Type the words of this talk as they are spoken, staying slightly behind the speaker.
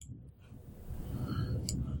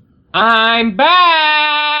I'm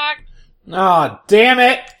back! Aw, damn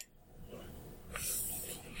it!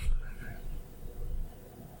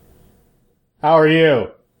 How are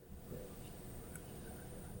you?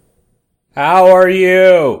 How are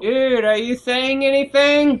you? Dude, are you saying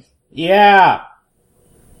anything? Yeah.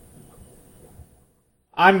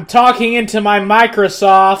 I'm talking into my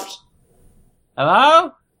Microsoft.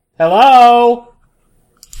 Hello? Hello?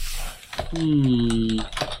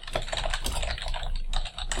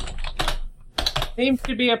 Seems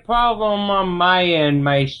to be a problem on my end.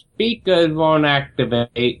 My speakers won't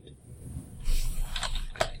activate.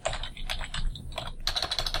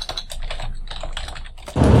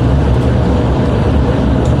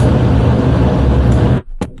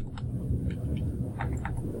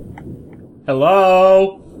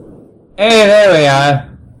 Hello? Hey, there we are.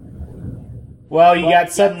 Well, you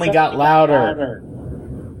suddenly got louder.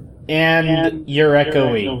 And you're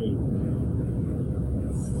echoey.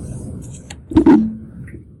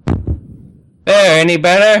 There, any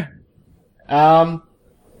better?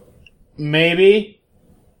 Maybe?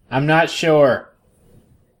 I'm not sure.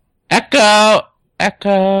 Echo!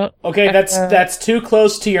 Okay, Echo. that's too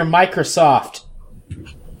close to your Microsoft.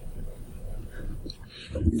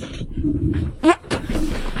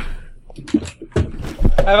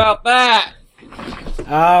 How about that?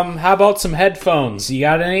 How about some headphones? You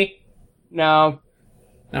got any? No.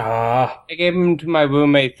 Ah. I gave them to my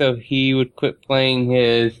roommate so he would quit playing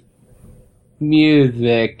his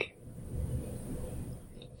music.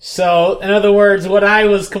 So, in other words, what I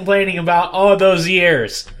was complaining about all those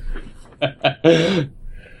years.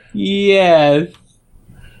 Yes.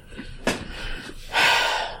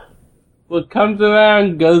 What comes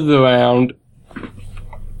around goes around.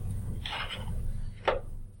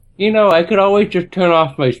 You know, I could always just turn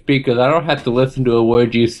off my speakers. I don't have to listen to a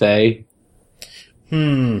word you say.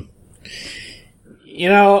 You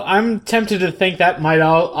know, I'm tempted to think that might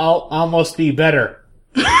almost be better.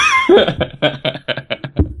 So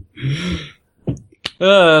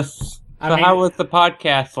I mean, how was the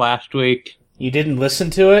podcast last week? You didn't listen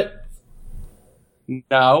to it?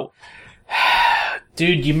 No.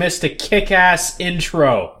 Dude, you missed a kick-ass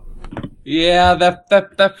intro. Yeah,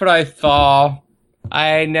 that's what I saw.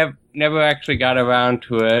 I never actually got around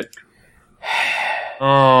to it.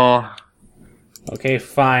 Oh. Okay,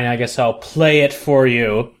 fine. I guess I'll play it for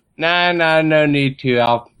you. Nah, no need to.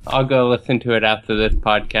 I'll go listen to it after this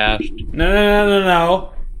podcast.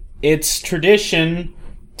 No. It's tradition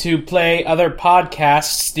to play other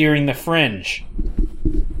podcasts during the Fringe.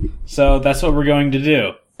 So that's what we're going to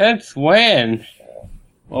do. Since when?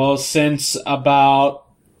 Well, since about,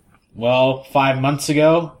 5 months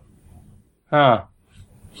ago. Huh.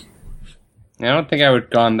 I don't think I would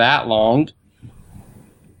have gone that long.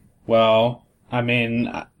 Well, I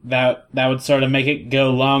mean, that would sort of make it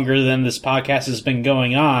go longer than this podcast has been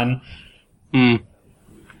going on.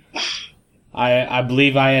 I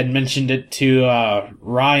believe I had mentioned it to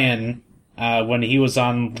Ryan when he was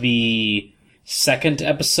on the second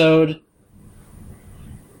episode.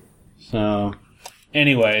 So,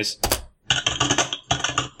 anyways.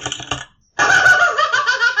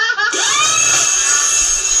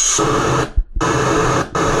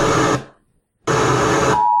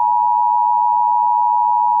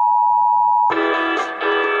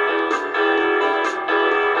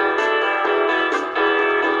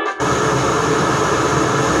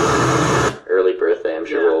 Early birthday, I'm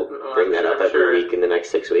sure we'll bring that up every week in the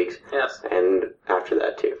next 6 weeks. Yes. And after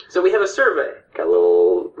that, too. So we have a survey. Got a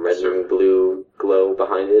little red and blue glow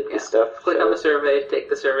behind it and stuff. Click on the survey, take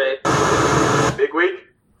the survey. Big week?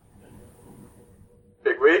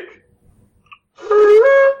 Big week?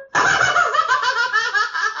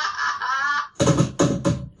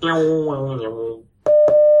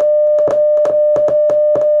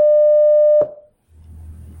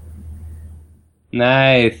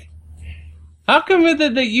 Nice. How come is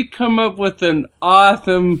it that you come up with an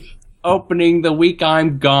awesome opening the week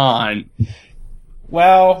I'm gone?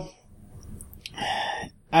 Well,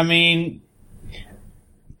 I mean,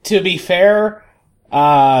 to be fair,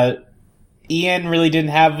 Ian really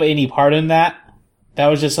didn't have any part in that. That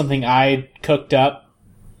was just something I cooked up.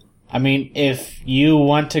 I mean, if you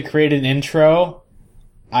want to create an intro,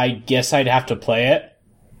 I guess I'd have to play it.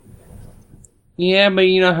 Yeah, but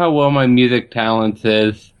you know how well my music talent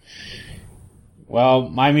is. Well,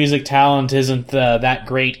 my music talent isn't that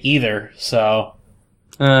great either, so...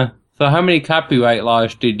 So how many copyright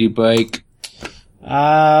laws did you break?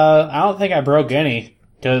 I don't think I broke any,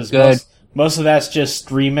 because most of that's just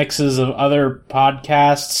remixes of other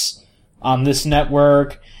podcasts on this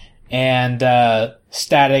network, and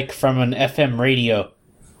static from an FM radio.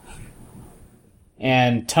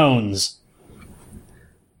 and tones.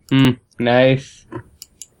 Nice.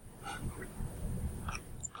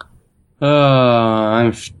 Oh,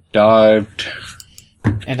 I'm starved.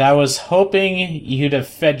 And I was hoping you'd have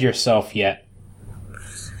fed yourself yet.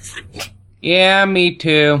 Yeah, me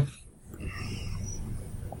too.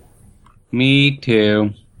 Me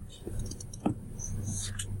too.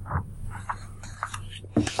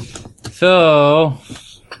 So,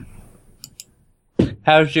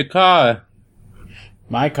 how's your car?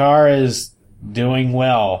 My car is doing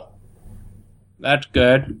well. That's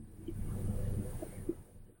good.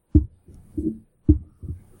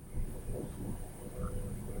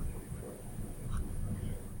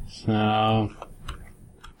 So,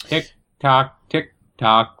 Tick tock, tick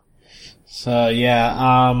tock. so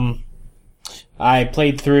yeah, I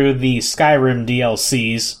played through the Skyrim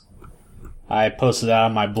DLCs. I posted that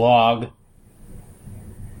on my blog.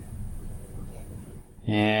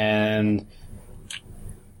 And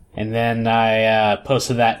then I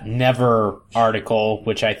posted that Never article,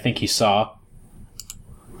 which I think you saw.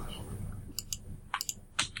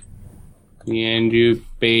 Andrew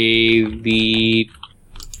Bailey.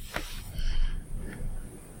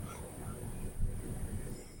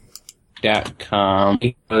 .com.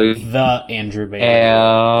 The Andrew Bailey.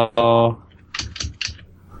 L-E-Y.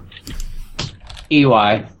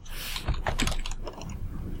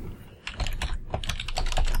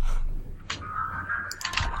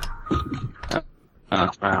 Oh,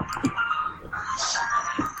 wow.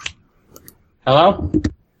 Hello?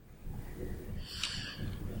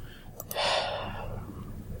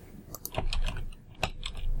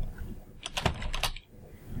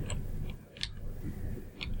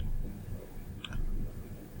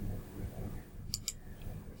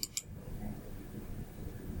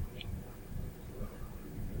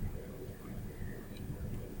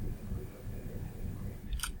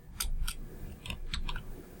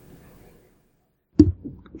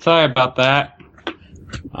 Sorry about that.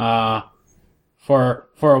 For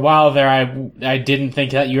a while there, I didn't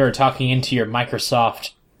think that you were talking into your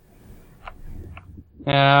Microsoft.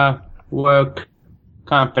 Work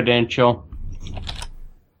confidential.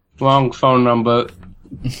 Wrong phone number.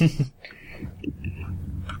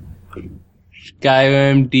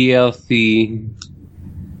 Skyrim DLC.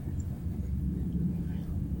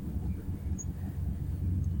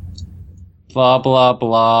 Blah blah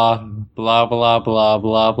blah. Blah blah blah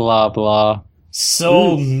blah blah blah.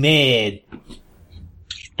 So mid.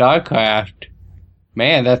 StarCraft.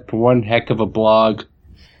 Man, that's one heck of a blog.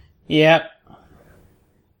 Yep.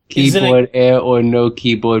 Keyboard air or no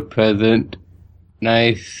keyboard present.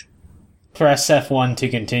 Nice. Press F1 to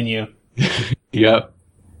continue. Yep.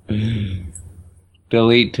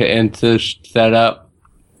 Delete to insert setup.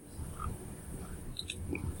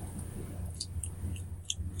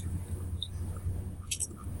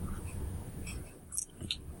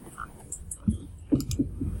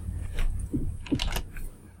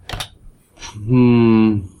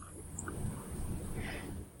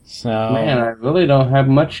 So Man, I really don't have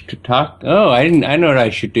much to talk. Oh, I know what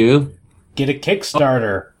I should do. get a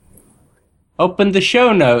Kickstarter. Open the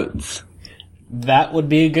show notes. That would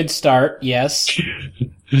be a good start, yes.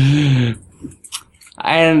 And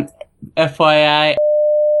FYI,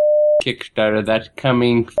 Kickstarter, that's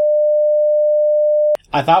coming.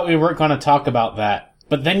 I thought we weren't going to talk about that.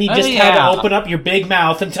 But then you just had yeah. to open up your big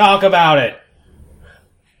mouth and talk about it.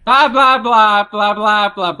 Blah, blah, blah, blah, blah,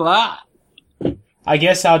 blah, blah. I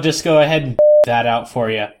guess I'll just go ahead and that out for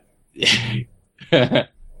you.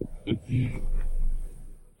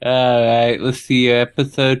 Alright, let's see,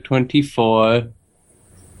 episode 24.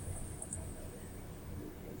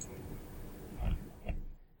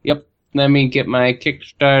 Yep, let me get my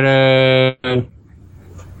Kickstarter.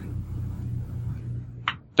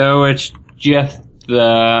 Though it's just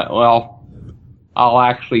the, well, I'll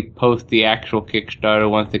actually post the actual Kickstarter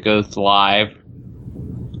once it goes live.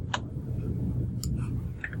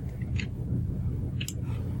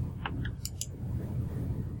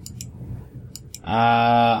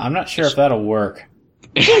 I'm not sure if that'll work.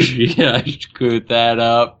 Yeah, I screwed that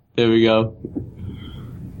up. There we go.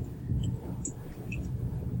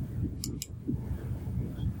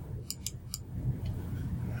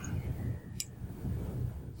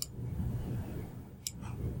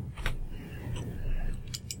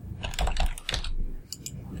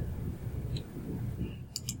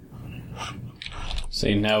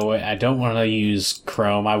 So, no, I don't want to use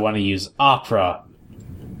Chrome. I want to use Opera.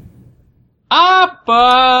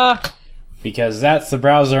 Oppa! Because that's the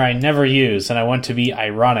browser I never use, and I want to be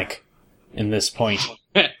ironic in this point.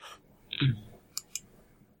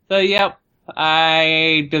 So, yep,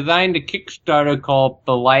 I designed a Kickstarter called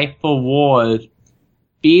The Life of Wars.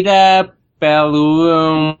 Beta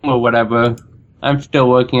Belluum or whatever. I'm still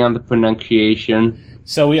working on the pronunciation.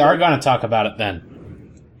 So we are going to talk about it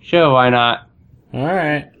then. Sure, why not?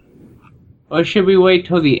 Alright. Or should we wait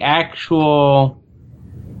till the actual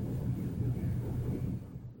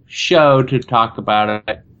show to talk about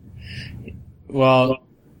it? Well,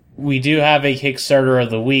 we do have a Kickstarter of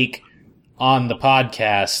the week on the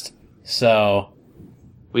podcast, so...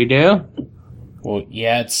 We do? Well,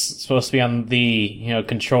 yeah, it's supposed to be on the,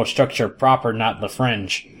 control structure proper, not the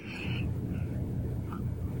Fringe.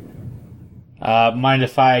 Mind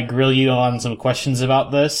if I grill you on some questions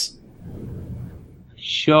about this?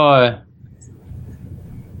 Sure.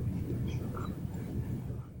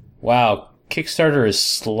 Wow, Kickstarter is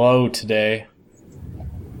slow today.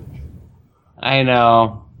 I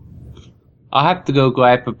know. I'll have to go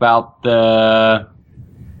gripe about the...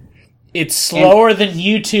 It's slower than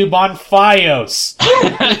YouTube on Fios.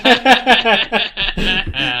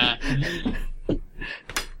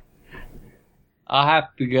 I'll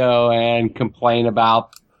have to go and complain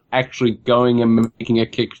about actually going and making a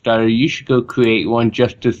Kickstarter. You should go create one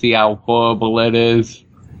just to see how horrible it is.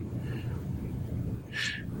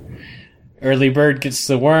 Early bird gets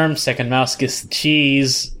the worm, second mouse gets the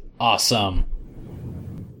cheese. Awesome.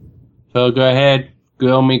 So go ahead,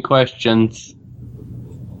 grill me questions.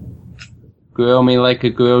 Grill me like a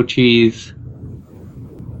grilled cheese.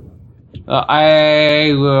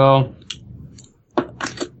 I will.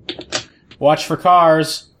 Watch for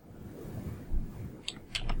cars.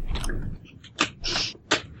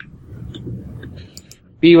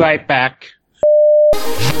 Be right back.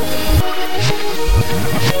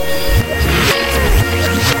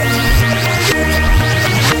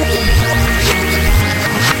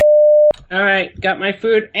 Alright, got my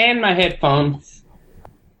food and my headphones.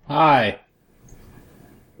 Hi.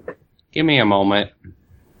 Give me a moment.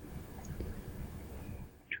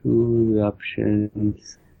 Two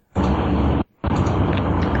options.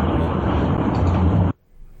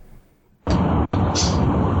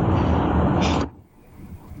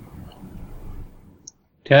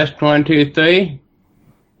 Test 1, 2, 3.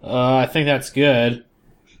 I think that's good.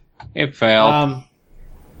 It failed.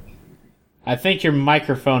 I think your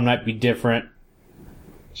microphone might be different.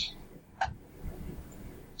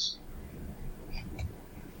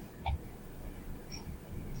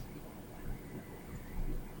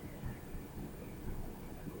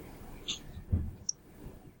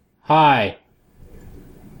 Hi.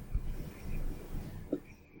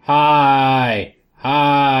 Hi.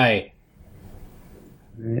 Hi.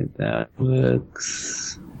 Right, that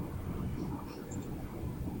works.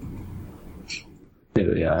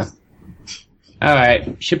 There we are.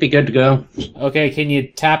 Alright, should be good to go. Okay, can you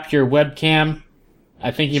tap your webcam?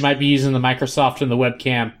 I think you might be using the Microsoft in the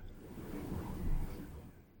webcam.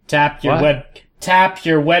 Tap your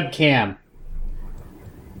webcam.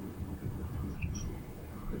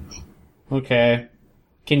 Okay.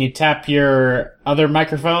 Can you tap your other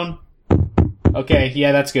microphone? Okay,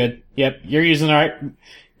 yeah, that's good. Yep, you're using the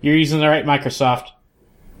right Microsoft.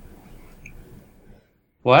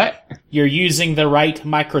 What? You're using the right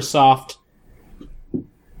Microsoft.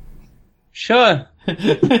 Sure.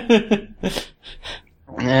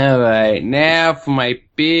 Alright, now for my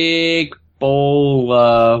big bowl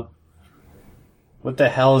of... What the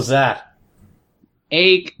hell is that?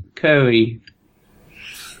 egg curry.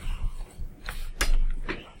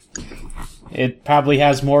 It probably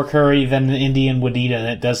has more curry than an Indian would eat in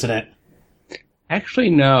it, doesn't it? Actually,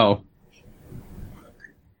 no.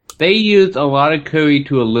 They use a lot of curry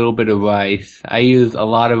to a little bit of rice. I use a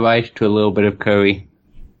lot of rice to a little bit of curry.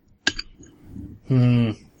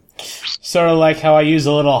 Sort of like how I use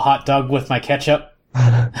a little hot dog with my ketchup.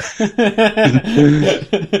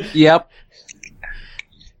 Yep.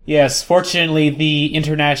 Yes, fortunately the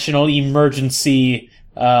international emergency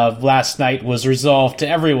of last night was resolved to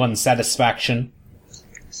everyone's satisfaction.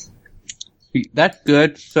 That's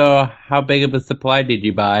good. So, how big of a supply did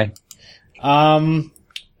you buy?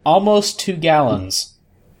 Almost 2 gallons.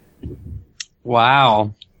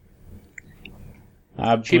 Wow.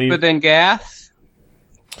 I Cheaper believe... than gas?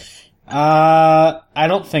 I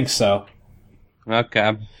don't think so.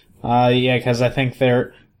 Okay. Yeah, because I think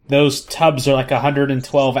those tubs are like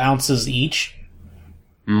 112 ounces each.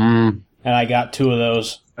 And I got 2 of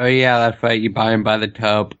those. Oh yeah, that's right. You buy them by the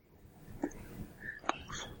tub.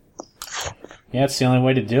 Yeah, it's the only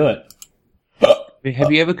way to do it.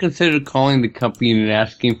 Have you ever considered calling the company and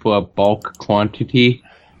asking for a bulk quantity?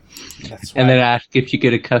 And then ask if you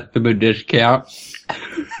get a customer discount?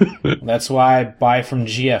 That's why I buy from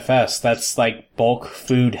GFS. That's like bulk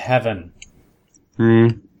food heaven.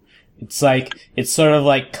 It's sort of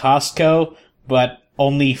like Costco, but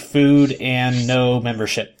only food and no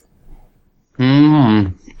membership. Hmm.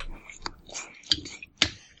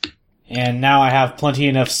 And now I have plenty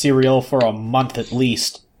enough cereal for a month at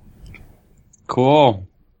least. Cool.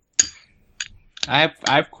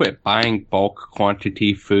 I've quit buying bulk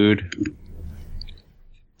quantity food.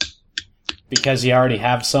 Because you already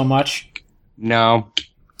have so much? No,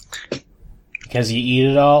 Because you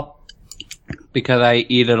eat it all? because I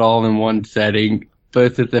eat it all in one setting.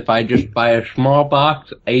 Versus if I just buy a small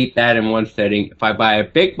box, I eat that in one setting. If I buy a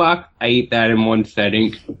big box, I eat that in one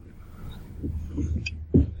setting.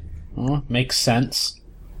 Well, makes sense.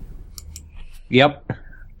 Yep.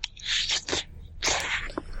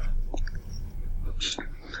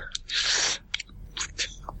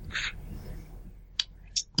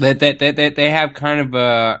 They have kind of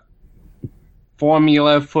a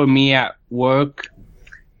formula for me at work.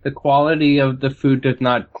 The quality of the food does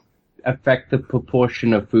not affect the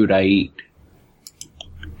proportion of food I eat.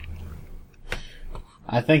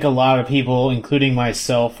 I think a lot of people, including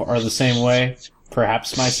myself, are the same way.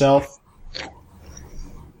 Perhaps myself.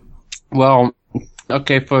 Well,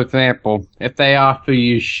 okay, for example, if they offer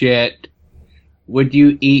you shit, would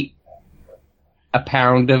you eat a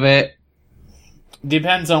pound of it?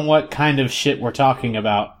 Depends on what kind of shit we're talking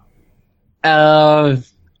about. Jack?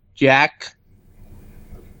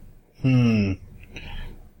 Well,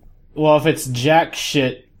 if it's jack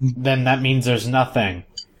shit, then that means there's nothing.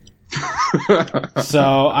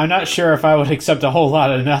 So, I'm not sure if I would accept a whole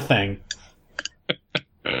lot of nothing.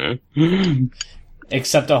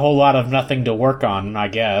 Except a whole lot of nothing to work on, I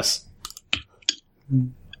guess.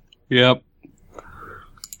 Yep.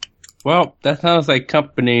 Well, that sounds like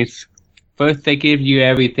companies. First they give you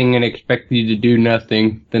everything and expect you to do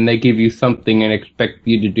nothing. Then they give you something and expect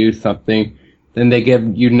you to do something. Then they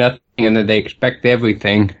give you nothing and then they expect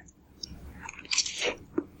everything.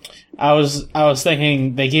 I was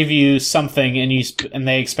thinking they give you something and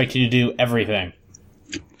they expect you to do everything.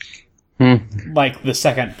 Like the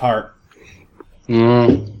second part.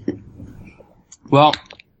 Well,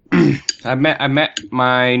 I met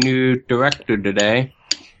my new director today.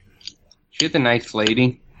 She's a nice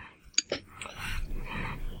lady.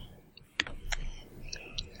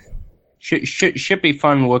 Should be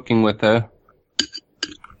fun working with her.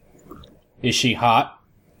 Is she hot?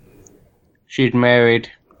 She's married.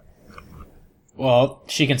 Well,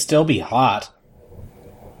 she can still be hot.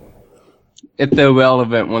 It's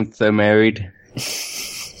irrelevant once they're married.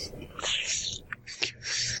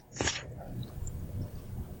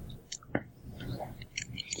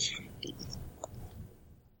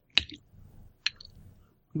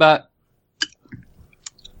 But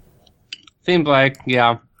seems like,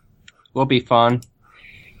 yeah, will be fun.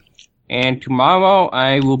 And tomorrow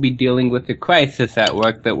I will be dealing with a crisis at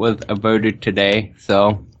work that was averted today,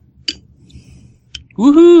 so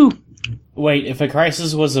woohoo! Wait, if a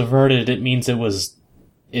crisis was averted, it means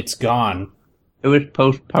it's gone. It was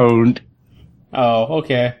postponed. Oh,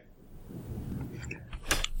 okay.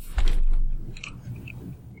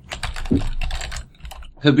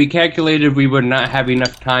 So we calculated we would not have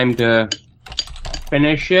enough time to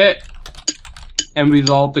finish it and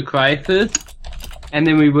resolve the crisis, and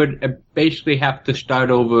then we would basically have to start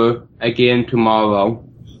over again tomorrow.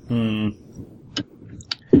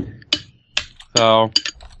 So,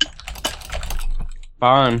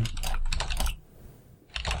 fun.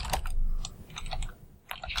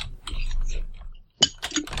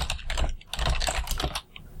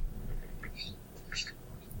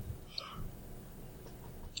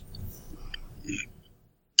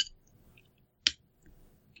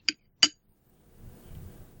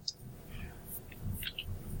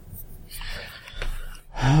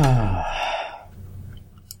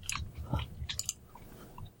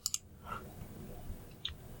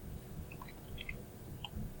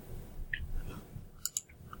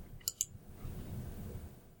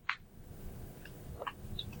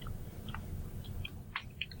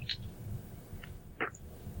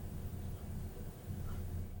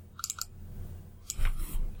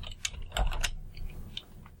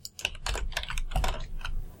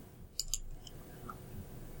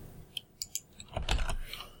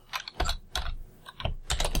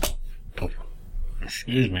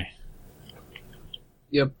 Excuse me.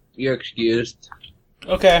 Yep, you're excused.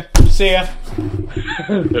 Okay, see ya.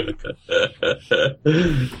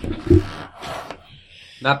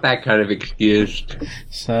 Not that kind of excused.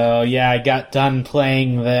 So, yeah, I got done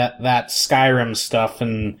playing that Skyrim stuff,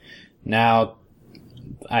 and now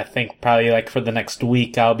I think probably like for the next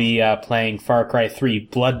week I'll be playing Far Cry 3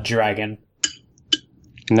 Blood Dragon.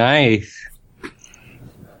 Nice.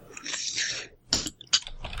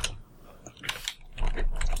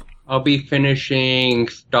 I'll be finishing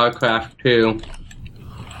StarCraft 2.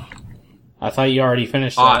 I thought you already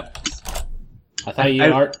finished that. I thought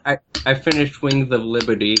you I finished Wings of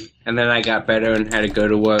Liberty, and then I got better and had to go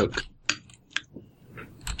to work.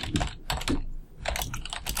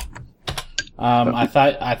 I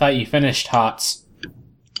thought you finished HOTS.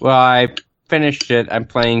 Well, I finished it. I'm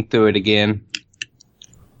playing through it again.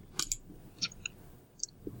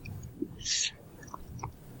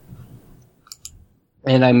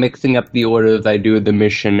 And I'm mixing up the orders I do the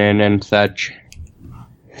mission in and such.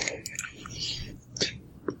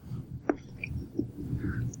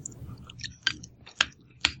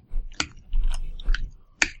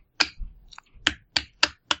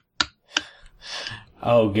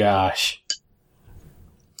 Oh gosh.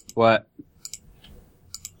 What?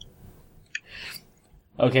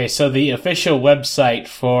 Okay, so the official website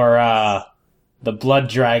for the Blood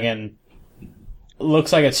Dragon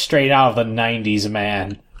looks like it's straight out of the 90s,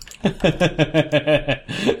 man.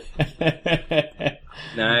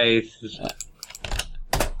 Nice.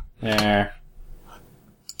 There.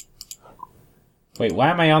 Wait, why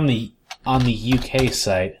am I on the UK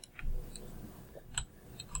site?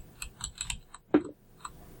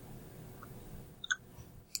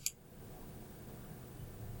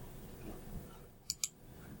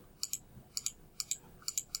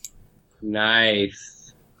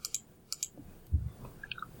 Nice.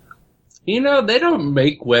 You know, they don't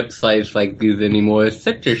make websites like these anymore. It's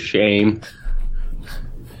such a shame.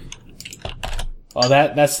 Well,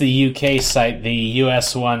 that's the UK site. The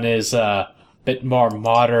US one is a bit more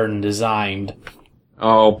modern designed.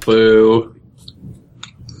 Oh, boo.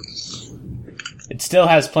 It still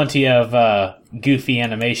has plenty of goofy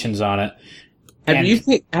animations on it. Have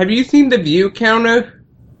you seen the view counter?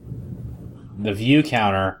 The view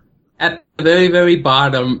counter. At the very, very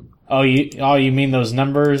bottom. Oh, you mean those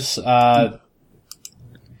numbers? I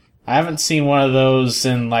haven't seen one of those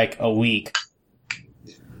in like a week.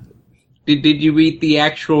 Did you read the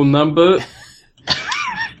actual number?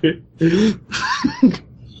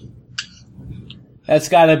 That's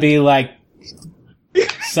gotta be like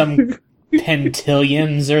some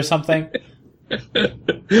pentillions or something.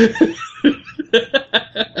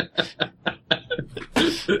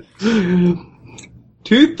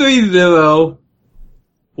 230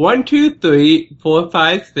 123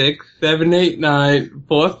 456 789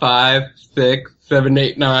 456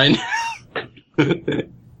 789.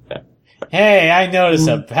 Hey, I notice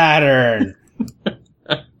a pattern.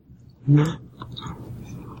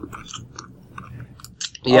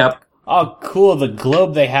 Yep. Oh, cool. The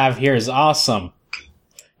globe they have here is awesome.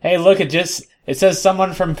 Hey, look, it says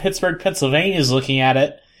someone from Pittsburgh, Pennsylvania is looking at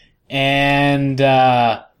it, and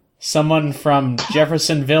someone from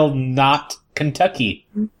Jeffersonville, not Kentucky.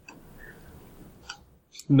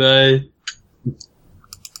 Nice.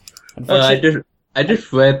 I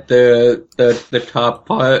just read the top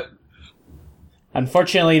part.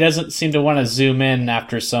 Unfortunately, he doesn't seem to want to zoom in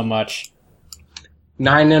after so much.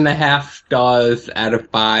 9.5 stars out of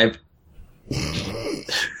 5.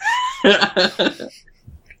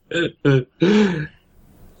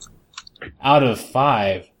 Out of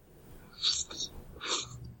 5.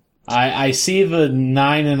 I see the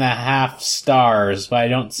 9.5 stars, but I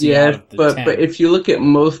don't see out of the 10. But if you look at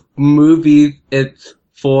most movies, it's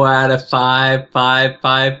 4 out of 5, 5,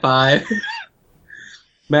 5, 5.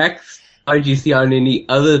 Max stars you see on any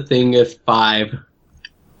other thing is 5.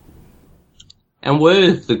 And where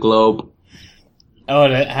is the globe? Oh,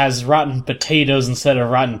 and it has rotten potatoes instead of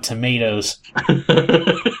rotten tomatoes.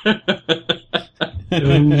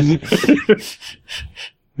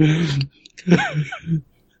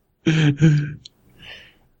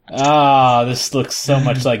 Ah, this looks so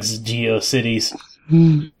much like GeoCities.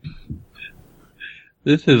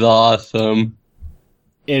 This is awesome.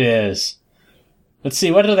 It is. Let's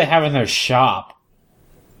see, what do they have in their shop?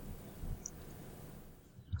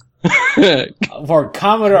 For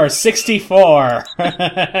Commodore 64.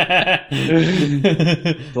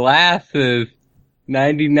 Glasses,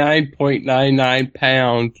 99.99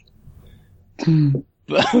 pounds.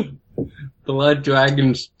 Blood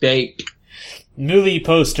Dragon steak. Movie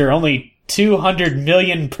poster, only 200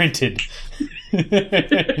 million printed.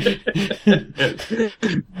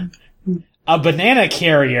 A banana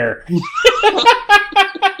carrier.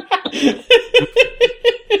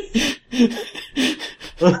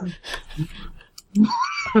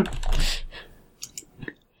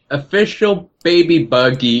 Official baby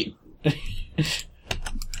buggy.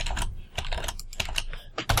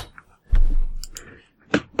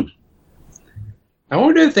 I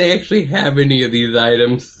wonder if they actually have any of these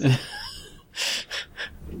items.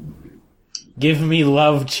 Give me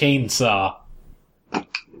love chainsaw.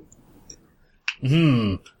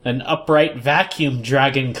 An upright vacuum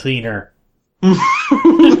dragon cleaner.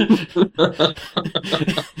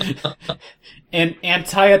 An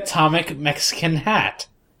anti-atomic Mexican hat.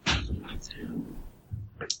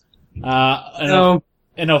 An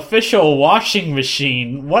official washing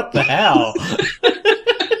machine. What the hell?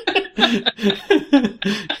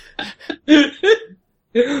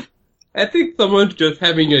 I think someone's just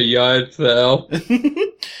having a yard sale.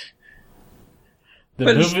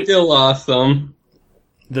 But it's still awesome.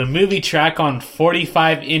 The movie track on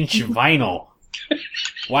 45-inch vinyl.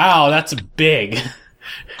 Wow, that's big.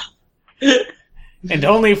 And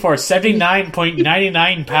only for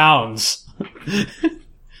 79.99 pounds.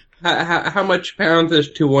 How much pounds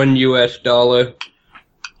is to $1 US?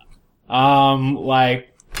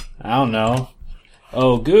 I don't know.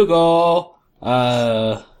 Oh, Google.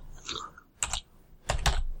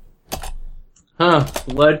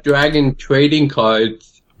 Blood Dragon trading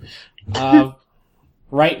cards.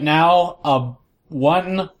 Right now,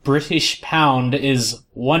 1 British pound is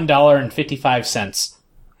 $1.55.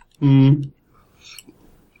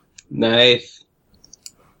 Nice.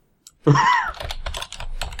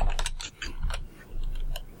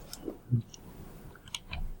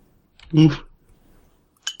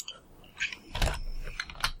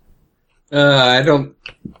 I don't.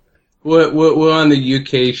 We're on the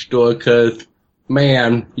UK store because,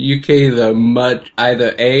 man, UK is a much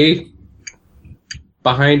either A,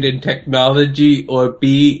 behind in technology, or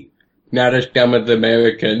B, not as dumb as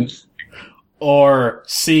Americans. Or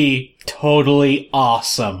C, totally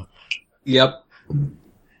awesome. Yep.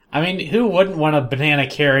 I mean, who wouldn't want a banana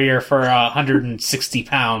carrier for 160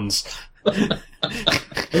 pounds?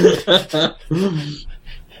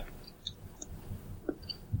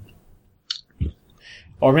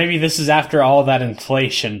 Or maybe this is after all that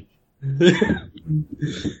inflation. I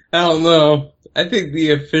don't know. I think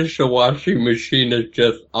the official washing machine is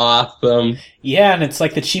just awesome. Yeah, and it's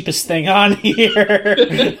like the cheapest thing on here.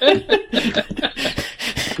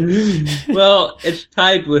 Well, it's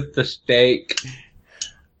tied with the steak.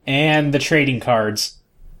 And the trading cards.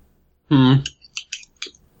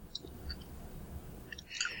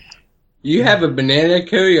 You have a banana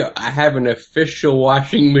carrier, I have an official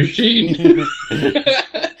washing machine.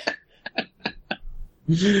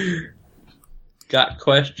 Got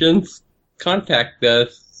questions? Contact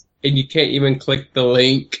us. And you can't even click the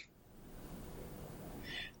link.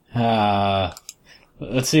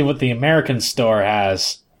 Let's see what the American store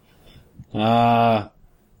has. Lame.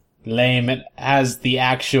 It has the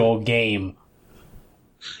actual game.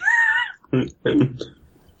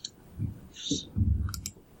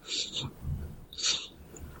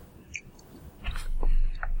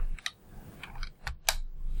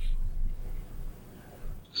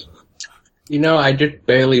 You know, I just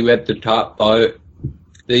barely read the top part.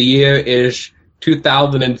 The year is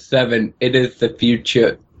 2007. It is the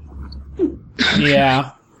future.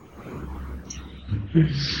 Yeah.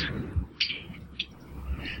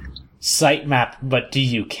 Sitemap, but do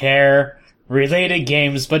you care? Related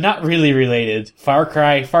games, but not really related. Far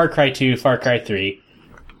Cry, Far Cry 2, Far Cry 3.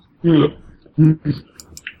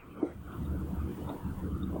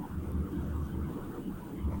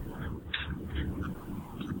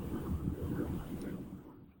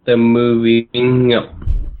 The movie. No.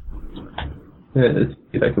 Let's see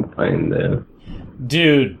if I can find the.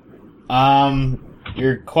 Dude,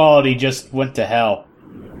 your quality just went to hell.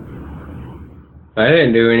 I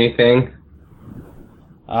didn't do anything.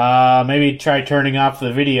 Maybe try turning off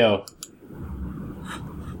the video.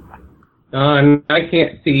 I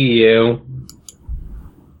can't see you.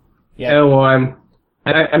 Yeah. Oh, well,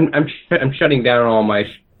 I'm shutting down all my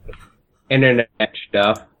internet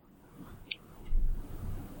stuff.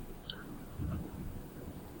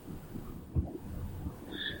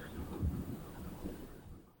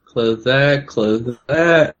 Close that, close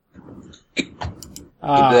that.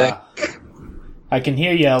 I can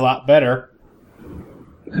hear you a lot better.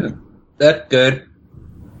 That's good.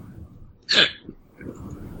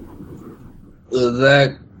 Close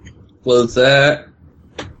that, close that.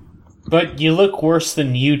 But you look worse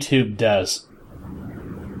than YouTube does.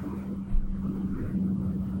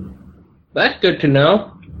 That's good to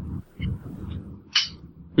know.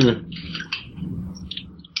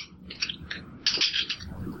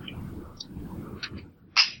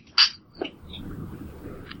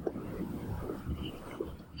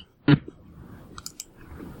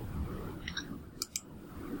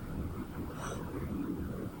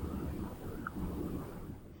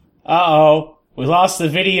 Uh-oh, we lost the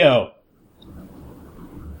video.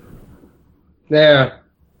 There.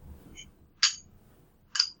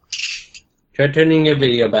 Try turning your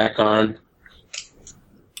video back on.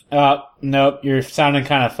 Nope, you're sounding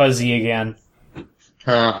kind of fuzzy again.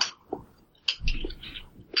 Huh.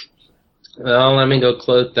 Well, let me go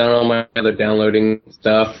close down all my other downloading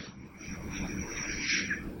stuff.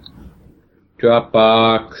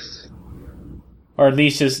 Dropbox. Or at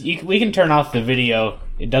least we can turn off the video.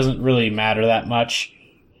 It doesn't really matter that much.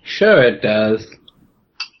 Sure it does.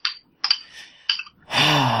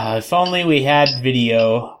 If only we had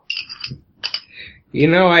video. You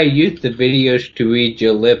know, I use the videos to read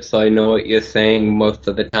your lips so I know what you're saying most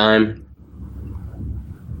of the time.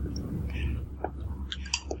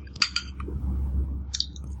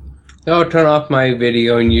 I'll turn off my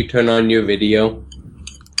video and you turn on your video.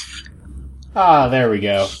 Ah, there we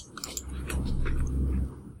go.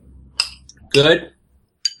 Good?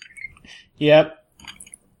 Yep.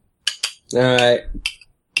 Alright.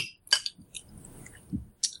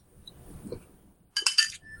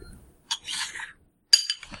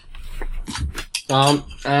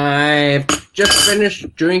 I just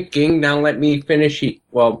finished drinking, now let me finish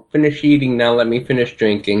finish eating, now let me finish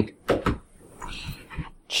drinking.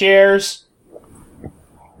 Cheers.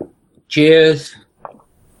 Cheers.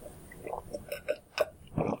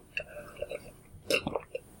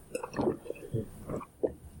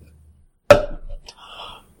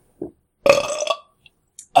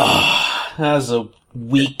 That was a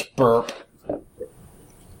weak burp.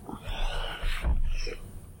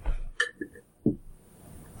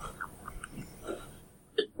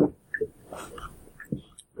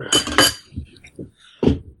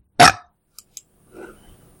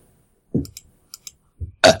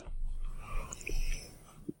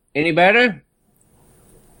 Any better?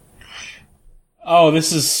 Oh,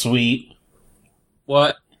 this is sweet.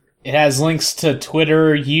 What? It has links to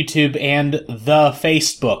Twitter, YouTube, and the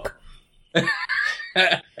Facebook.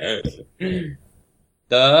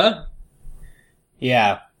 The?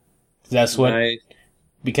 Yeah. That's what... Nice.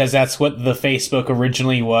 Because that's what the Facebook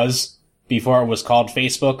originally was, before it was called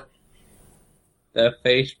Facebook. The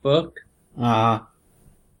Facebook? Uh-huh.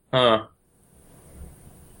 Huh.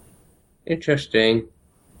 Interesting.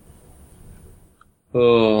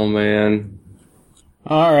 Oh, man.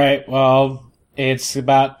 Alright, well, it's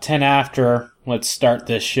about 10 after. Let's start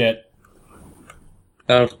this shit.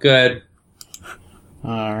 Sounds good.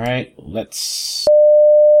 Alright, let's...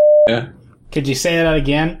 Yeah. Could you say that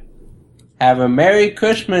again? Have a Merry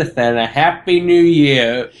Christmas and a Happy New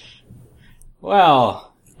Year.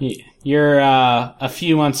 Well, you're a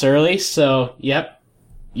few months early, so, yep,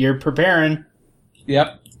 you're preparing.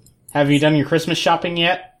 Yep. Have you done your Christmas shopping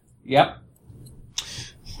yet? Yep.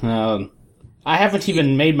 I haven't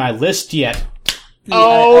even made my list yet.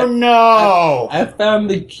 Yeah, No! I found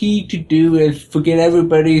the key to do is forget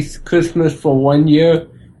everybody's Christmas for 1 year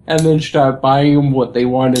and then start buying them what they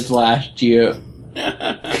wanted last year.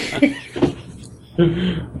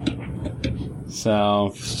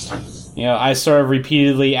 So, I sort of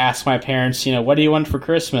repeatedly ask my parents, what do you want for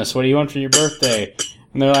Christmas? What do you want for your birthday?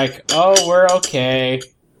 And they're like, oh, we're okay.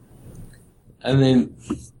 And then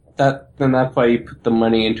that's why you put the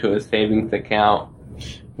money into a savings account.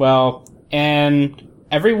 Well, and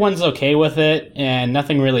everyone's okay with it, and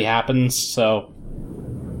nothing really happens, so...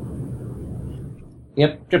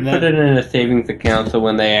 Yep, just put it in a savings account so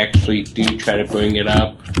when they actually do try to bring it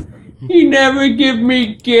up. You never give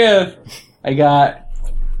me gifts! I got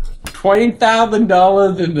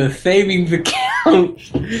 $20,000 in the savings account.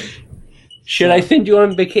 Should I send you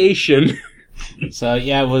on vacation? So,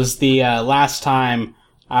 yeah, it was the last time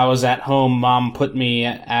I was at home, Mom put me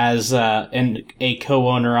as a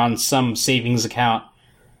co-owner on some savings account.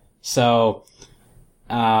 So,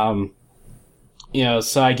 so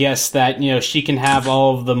I guess that, she can have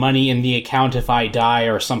all of the money in the account if I die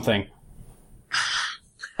or something.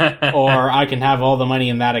 Or I can have all the money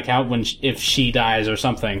in that account if she dies or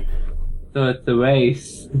something. So it's a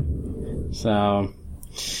race. So,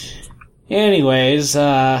 anyways,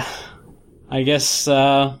 I guess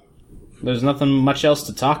there's nothing much else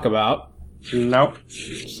to talk about. Nope.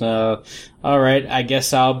 So, alright, I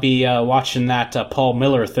guess I'll be watching that Paul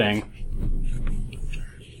Miller thing.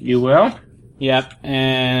 You will? Yep,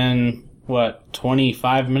 and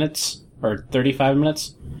 25 minutes? Or 35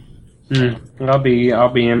 minutes? I'll be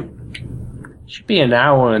in... Should be an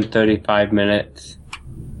hour and 35 minutes.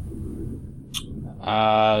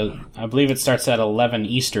 I believe it starts at 11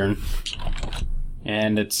 Eastern.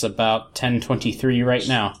 And it's about 10:23 right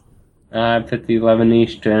now. It's at 11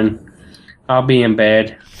 Eastern. I'll be in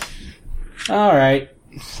bed. Alright.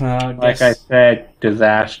 Like I said,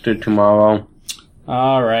 disaster tomorrow.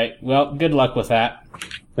 Alright. Well, good luck with that.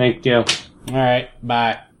 Thank you. Alright.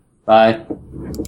 Bye. Bye.